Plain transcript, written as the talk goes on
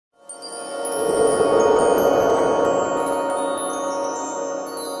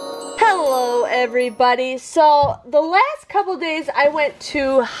everybody. So the last couple days I went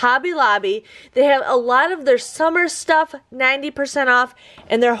to Hobby Lobby. They have a lot of their summer stuff 90% off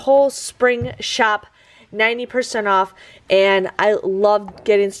and their whole spring shop 90% off, and I love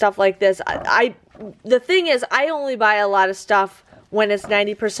getting stuff like this. The thing is, I only buy a lot of stuff when it's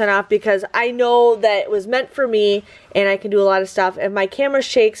 90% off because I know that it was meant for me and I can do a lot of stuff. If my camera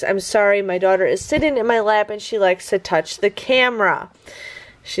shakes, I'm sorry. My daughter is sitting in my lap and she likes to touch the camera.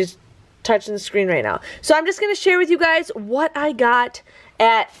 She's touching the screen right now. So I'm just going to share with you guys what I got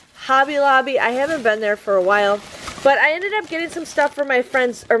at Hobby Lobby. I haven't been there for a while, but I ended up getting some stuff for my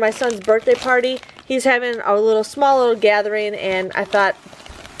friend's or my son's birthday party. He's having a small little gathering, and I thought,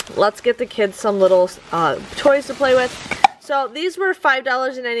 let's get the kids some little toys to play with. So these were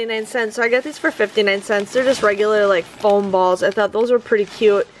 $5.99, so I got these for 59 cents. They're just regular like foam balls. I thought those were pretty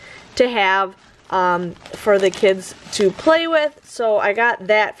cute to have for the kids to play with. So I got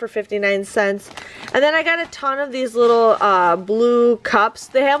that for 59 cents. And then I got a ton of these little blue cups.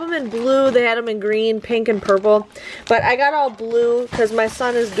 They have them in blue, they had them in green, pink, and purple. But I got all blue because my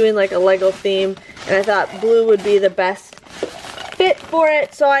son is doing like a Lego theme, and I thought blue would be the best fit for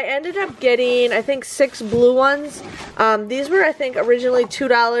it. So I ended up getting, I think, 6 blue ones. These were, I think, originally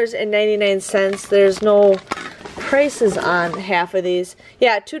 $2.99. There's no prices on half of these.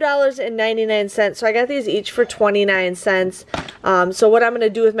 Yeah, $2.99. So I got these each for 29 cents. So what I'm going to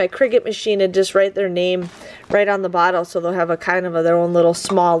do with my Cricut machine is just write their name right on the bottle, so they'll have a kind of their own little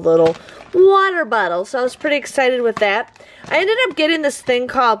small little water bottle. So I was pretty excited with that. I ended up getting this thing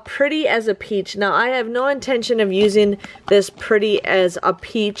called Pretty as a Peach. Now I have no intention of using this Pretty as a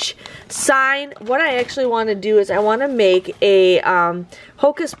Peach sign. What I actually want to do is I want to make a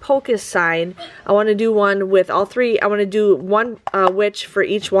Hocus Pocus sign. I want to do one with all three. I want to do one witch for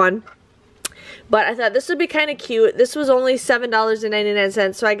each one. But I thought this would be kind of cute. This was only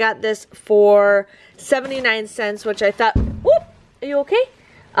 $7.99, so I got this for 79 cents, which I thought, whoop, are you okay?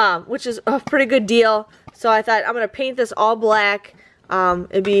 Which is a pretty good deal. So I thought I'm going to paint this all black.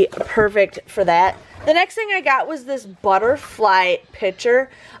 It'd be perfect for that. The next thing I got was this butterfly picture.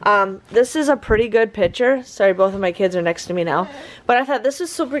 This is a pretty good picture. Sorry, both of my kids are next to me now. But I thought this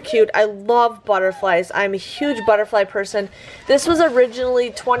is super cute. I love butterflies. I'm a huge butterfly person. This was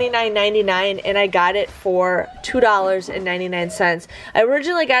originally $29.99 and I got it for $2.99. I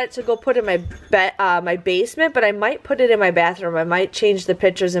originally got it to go put in my my basement, but I might put it in my bathroom. I might change the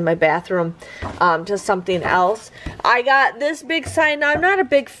pictures in my bathroom to something else. I got this big sign. Now, I'm not a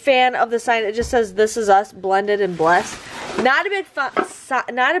big fan of the sign. It just says, "This is us, blended and blessed." Not a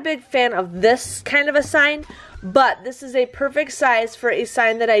big fan of this kind of a sign, but this is a perfect size for a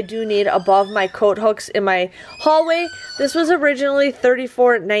sign that I do need above my coat hooks in my hallway. This was originally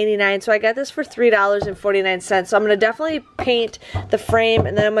 $34.99, so I got this for $3.49. So I'm going to definitely paint the frame,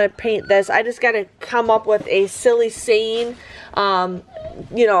 and then I'm going to paint this. I just got to come up with a silly saying,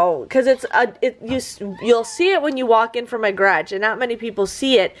 you know, because you'll see it when you walk in from my garage, and not many people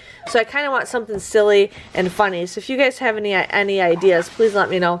see it, so I kind of want something silly and funny. So if you guys have any ideas, please let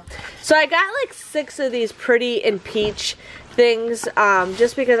me know. So I got like 6 of these Pretty and Peach things,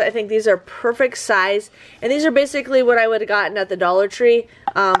 just because I think these are perfect size, and these are basically what I would have gotten at the Dollar Tree,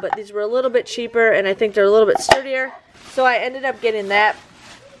 but these were a little bit cheaper, and I think they're a little bit sturdier, so I ended up getting that.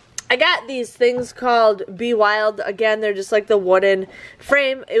 I got these things called Be Wild. Again, they're just like the wooden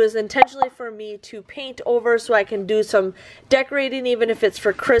frame. It was intentionally for me to paint over so I can do some decorating, even if it's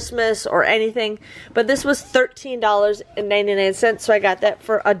for Christmas or anything. But this was $13.99, so I got that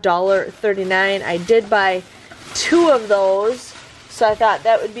for $1.39. I did buy 2 of those, so I thought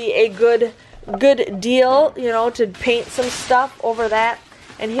that would be a good deal, you know, to paint some stuff over that.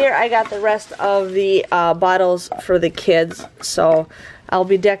 And here I got the rest of the bottles for the kids, so I'll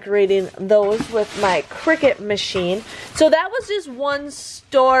be decorating those with my Cricut machine. So that was just one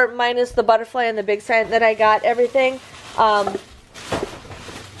store minus the butterfly and the big sign that I got everything.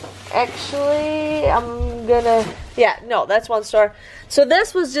 Actually, that's one store. So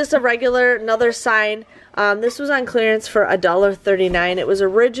this was just a regular, another sign. This was on clearance for $1.39. It was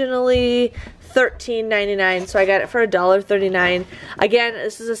originally $13.99, so I got it for $1.39. Again,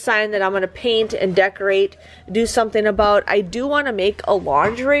 this is a sign that I'm going to paint and decorate, do something about. I do want to make a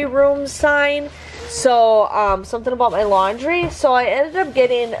laundry room sign, so something about my laundry. So I ended up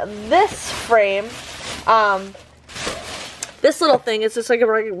getting this frame, this little thing. It's just like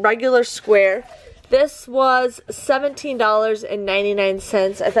a regular square This was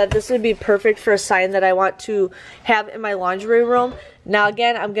 $17.99. I thought this would be perfect for a sign that I want to have in my laundry room. Now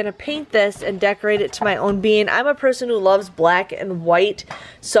again, I'm going to paint this and decorate it to my own being. I'm a person who loves black and white,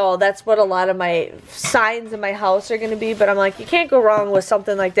 so that's what a lot of my signs in my house are going to be. But I'm like, you can't go wrong with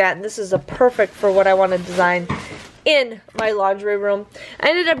something like that, and this is a perfect for what I want to design in my laundry room. I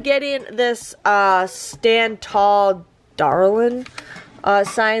ended up getting this Stand Tall Darlin'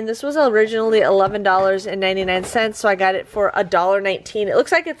 sign. This was originally $11.99, so I got it for $1.19. It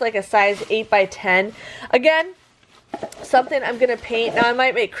looks like it's like a size 8 by 10. Again, something I'm gonna paint. Now I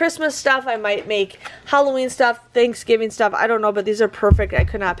might make Christmas stuff, I might make Halloween stuff, Thanksgiving stuff, I don't know, but these are perfect. I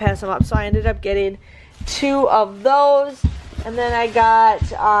could not pass them up, so I ended up getting 2 of those. And then I got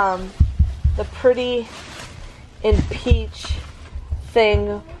the Pretty in Peach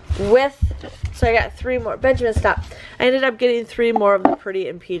thing with, so I got 3 more. Benjamin, stop. I ended up getting 3 more of the Pretty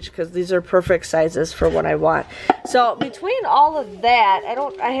in Peach because these are perfect sizes for what I want. So between all of that,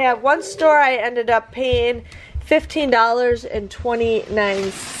 I have one store I ended up paying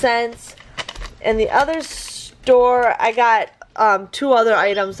 $15.29, and the other store I got 2 other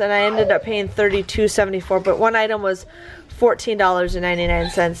items and I ended up paying $32.74, but one item was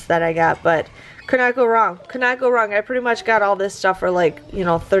 $14.99 that I got, but could not go wrong. Could not go wrong. I pretty much got all this stuff for like, you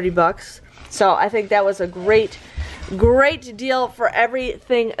know, 30 bucks. So I think that was a great deal for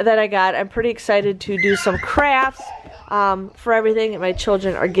everything that I got. I'm pretty excited to do some crafts for everything. My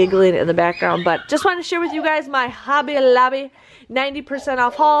children are giggling in the background, but just want to share with you guys my Hobby Lobby 90%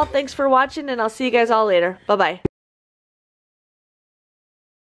 off haul. Thanks for watching, and I'll see you guys all later. Bye-bye.